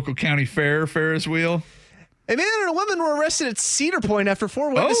this is local county fair Ferris wheel. A man and a woman were arrested at Cedar Point after 4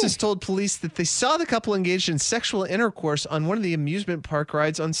 witnesses told police that they saw the couple engaged in sexual intercourse on one of the amusement park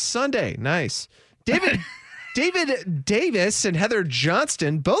rides on Sunday. Nice. David Davis and Heather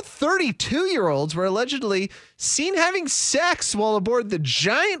Johnston, both 32-year-olds, were allegedly seen having sex while aboard the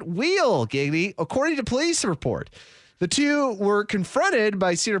giant wheel, Giggity, according to police report. The two were confronted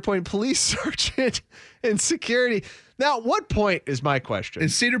by Cedar Point police sergeant and security. Now, what point is my question?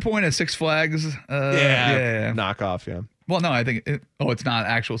 Is Cedar Point a Six Flags? Yeah. Knockoff, yeah. Well, no, I think it's not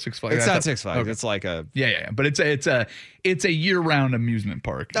actual Six Flags. It's not Six Flags. Okay. It's like a but it's a year-round amusement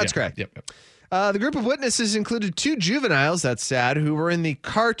park. That's correct. Yep. The group of witnesses included 2 juveniles. That's sad. Who were in the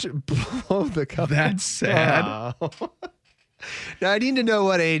cart below the couple. That's sad. Now I need to know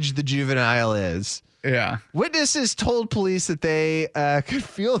what age the juvenile is. Yeah. Witnesses told police that they could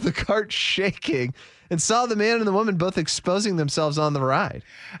feel the cart shaking and saw the man and the woman both exposing themselves on the ride.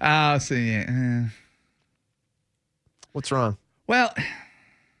 What's wrong? Well,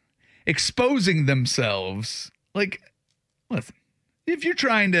 exposing themselves. Like, listen, if you're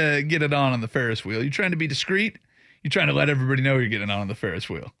trying to get it on the Ferris wheel, you're trying to be discreet. You're trying to let everybody know you're getting on the Ferris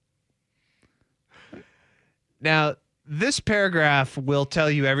wheel. Now, This paragraph will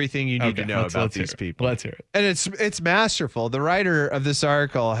tell you everything you need to know about these people. Let's hear it. And it's masterful. The writer of this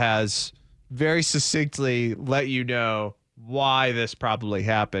article has very succinctly let you know why this probably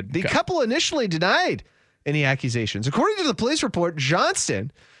happened. The couple initially denied any accusations. According to the police report,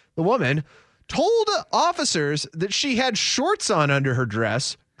 Johnston, the woman, told officers that she had shorts on under her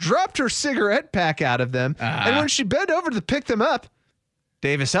dress, dropped her cigarette pack out of them, and when she bent over to pick them up,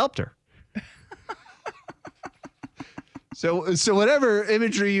 Davis helped her. So whatever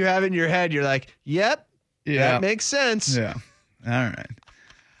imagery you have in your head, you're like, yep, that makes sense. Yeah. All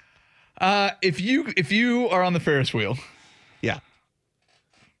right. If you are on the Ferris wheel,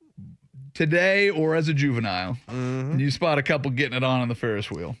 today or as a juvenile, and you spot a couple getting it on the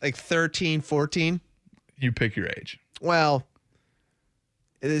Ferris wheel, like 13, 14, you pick your age. Well,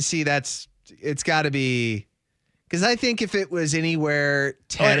 see, it's got to be. Because I think if it was anywhere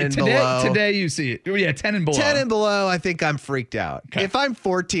 10 and below. Today you see it. Yeah, 10 and below. 10 and below, I think I'm freaked out. Okay. If I'm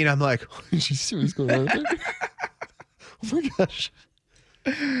 14, I'm like, did you see what's going on there? Oh my gosh.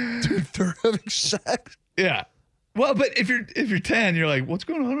 Dude, they're having sex. Yeah. Well, but if you're 10, you're like, what's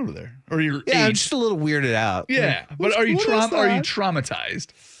going on over there? Or you're 8. I'm just a little weirded out. Yeah. Like, but are you traumatized?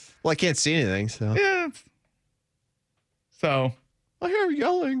 Well, I can't see anything, so. Yeah. So. I hear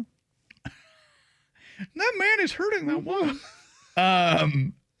yelling. That man is hurting that woman.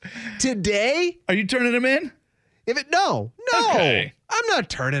 Today? Are you turning him in? No. Okay. I'm not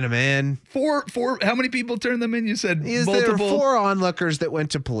turning him in. Four. How many people turned them in? You said multiple. There were 4 onlookers that went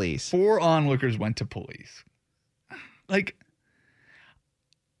to police. 4 onlookers went to police. Like,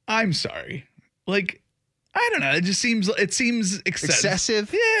 I'm sorry. Like, I don't know. It seems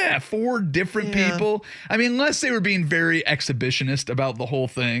excessive. Yeah, 4 different people. I mean, unless they were being very exhibitionist about the whole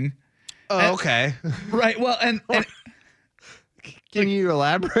thing. Oh, okay. Right. Well, and can you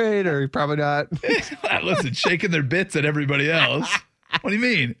elaborate, or probably not? Listen, shaking their bits at everybody else. What do you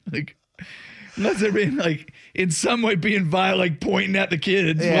mean? Like, unless they're being like in some way being vile, like pointing at the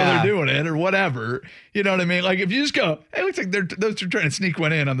kids while they're doing it or whatever. You know what I mean? Like if you just go, hey, looks like those two trying to sneak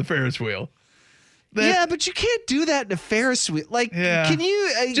one in on the Ferris wheel. But you can't do that in a Ferris wheel. Like, can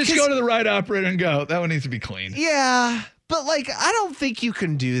you just go to the ride operator and go? That one needs to be clean. Yeah. But, like, I don't think you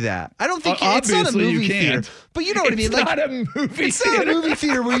can do that. I don't think it's not a movie you theater. But you know what I mean? It's like, not a movie it's theater. not a movie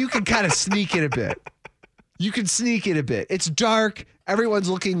theater where you can kind of sneak in a bit. You can sneak in a bit. It's dark. Everyone's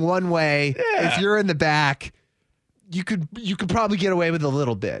looking one way. Yeah. If you're in the back, you could probably get away with a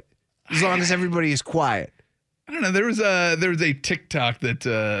little bit as long as everybody is quiet. I don't know. There was a TikTok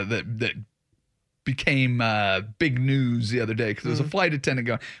that became big news the other day because there was a flight attendant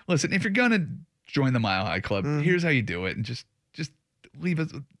going, listen, if you're gonna join the Mile High Club, here's how you do it, and just leave us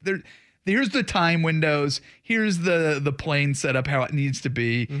there. Here's the time windows. Here's the plane setup, how it needs to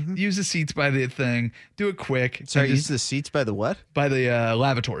be. Use the seats by the thing. Do it quick. Sorry, use the seats by the what? By the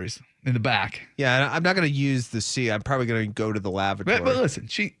lavatories in the back. Yeah, I'm not going to use the seat. I'm probably going to go to the lavatory. But listen,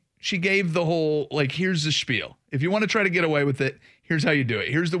 she gave the whole, like, here's the spiel. If you want to try to get away with it, here's how you do it.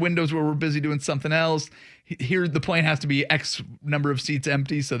 Here's the windows where we're busy doing something else. Here, the plane has to be X number of seats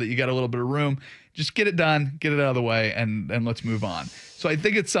empty so that you got a little bit of room. Just get it done, get it out of the way, and let's move on. So I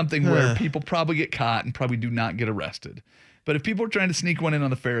think it's something where people probably get caught and probably do not get arrested. But if people are trying to sneak one in on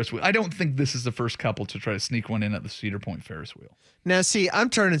the Ferris wheel, I don't think this is the first couple to try to sneak one in at the Cedar Point Ferris wheel. Now, see, I'm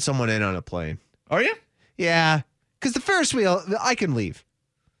turning someone in on a plane. Are you? Yeah, because the Ferris wheel, I can leave.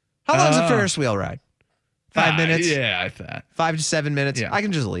 How long is a Ferris wheel ride? 5 minutes? Yeah, I thought. 5 to 7 minutes? Yeah. I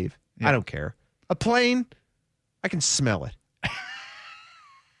can just leave. Yeah. I don't care. A plane, I can smell it.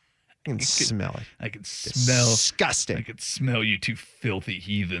 I can smell it. I can smell. Disgusting. I can smell you two filthy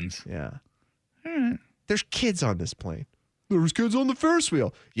heathens. Yeah. All right. There's kids on this plane. There was kids on the Ferris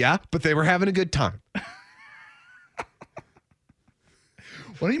wheel. Yeah, but they were having a good time. Why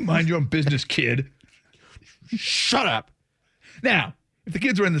don't you mind your own business, kid? Shut up. Now, if the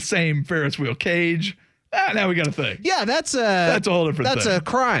kids were in the same Ferris wheel cage, now we got a thing. Yeah, that's a whole different thing. That's a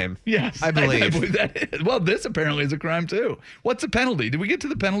crime. Yes, I believe. I believe that is. Well, this apparently is a crime too. What's the penalty? Did we get to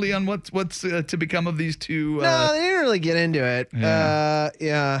the penalty on what's to become of these two? No, they didn't really get into it.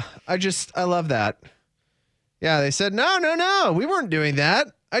 Yeah. I love that. Yeah, they said no, we weren't doing that.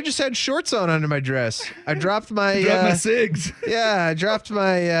 I just had shorts on under my dress. I dropped my my cigs. Yeah, I dropped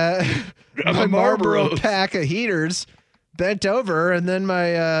my my Marlboro pack of heaters, bent over, and then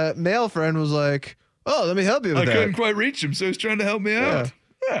my male friend was like, "Oh, let me help you with that." I couldn't quite reach him, so he's trying to help me out.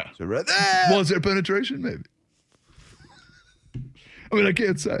 Yeah. So right there. Was there penetration? Maybe. I mean, I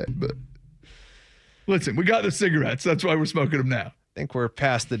can't say it, but listen, we got the cigarettes. That's why we're smoking them now. I think we're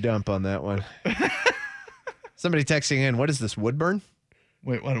past the dump on that one. Somebody texting in, what is this, Woodburn?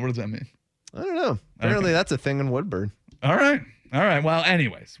 Wait, what does that mean? I don't know. Apparently that's a thing in Woodburn. All right. Well,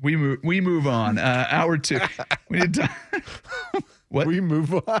 anyways, we move on. Hour 2. We need to. What? We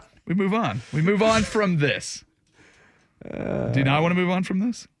move on. We move on. We move on from this. Do you not want to move on from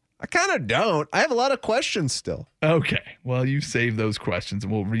this? I kind of don't. I have a lot of questions still. Okay. Well, you save those questions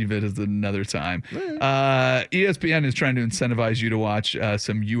and we'll revisit another time. ESPN is trying to incentivize you to watch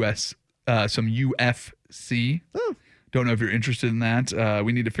some UFC. Oh. Don't know if you're interested in that.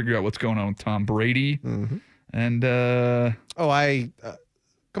 We need to figure out what's going on with Tom Brady. Mm-hmm. And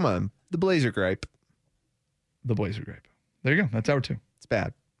come on, the Blazer gripe. The Blazer gripe. There you go. That's hour 2. It's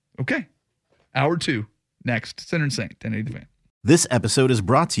bad. Okay. Hour 2. Next. Sinner and Saint. 1080 The Fan. This episode is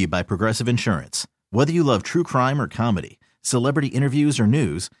brought to you by Progressive Insurance. Whether you love true crime or comedy, celebrity interviews or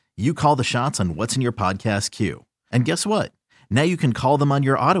news, you call the shots on what's in your podcast queue. And guess what? Now you can call them on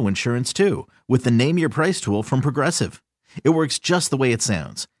your auto insurance too with the Name Your Price tool from Progressive. It works just the way it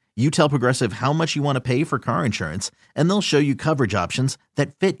sounds. You tell Progressive how much you want to pay for car insurance, and they'll show you coverage options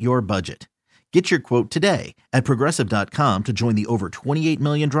that fit your budget. Get your quote today at Progressive.com to join the over 28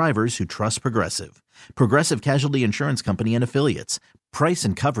 million drivers who trust Progressive. Progressive Casualty Insurance Company and Affiliates. Price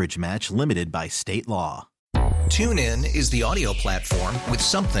and coverage match limited by state law. TuneIn is the audio platform with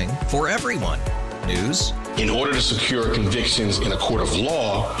something for everyone. News. In order to secure convictions in a court of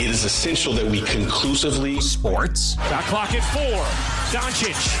law, it is essential that we conclusively. Sports. Shot clock at 4.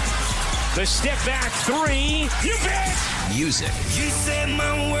 Doncic. The step back 3. You bet. Music. You set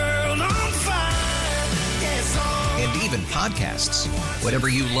my world on fire. Yes, and even podcasts. Whatever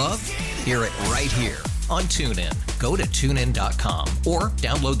you love, hear it right here on TuneIn. Go to TuneIn.com or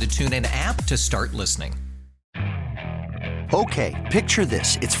download the TuneIn app to start listening. Okay, picture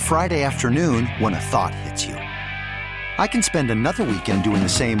this. It's Friday afternoon when a thought hits you. I can spend another weekend doing the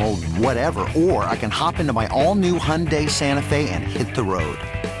same old whatever, or I can hop into my all-new Hyundai Santa Fe and hit the road.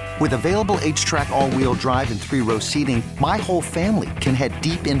 With available H-Track all-wheel drive and 3-row seating, my whole family can head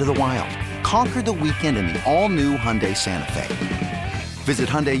deep into the wild. Conquer the weekend in the all-new Hyundai Santa Fe. Visit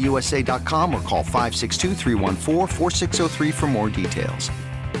HyundaiUSA.com or call 562-314-4603 for more details.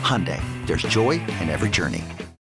 Hyundai, there's joy in every journey.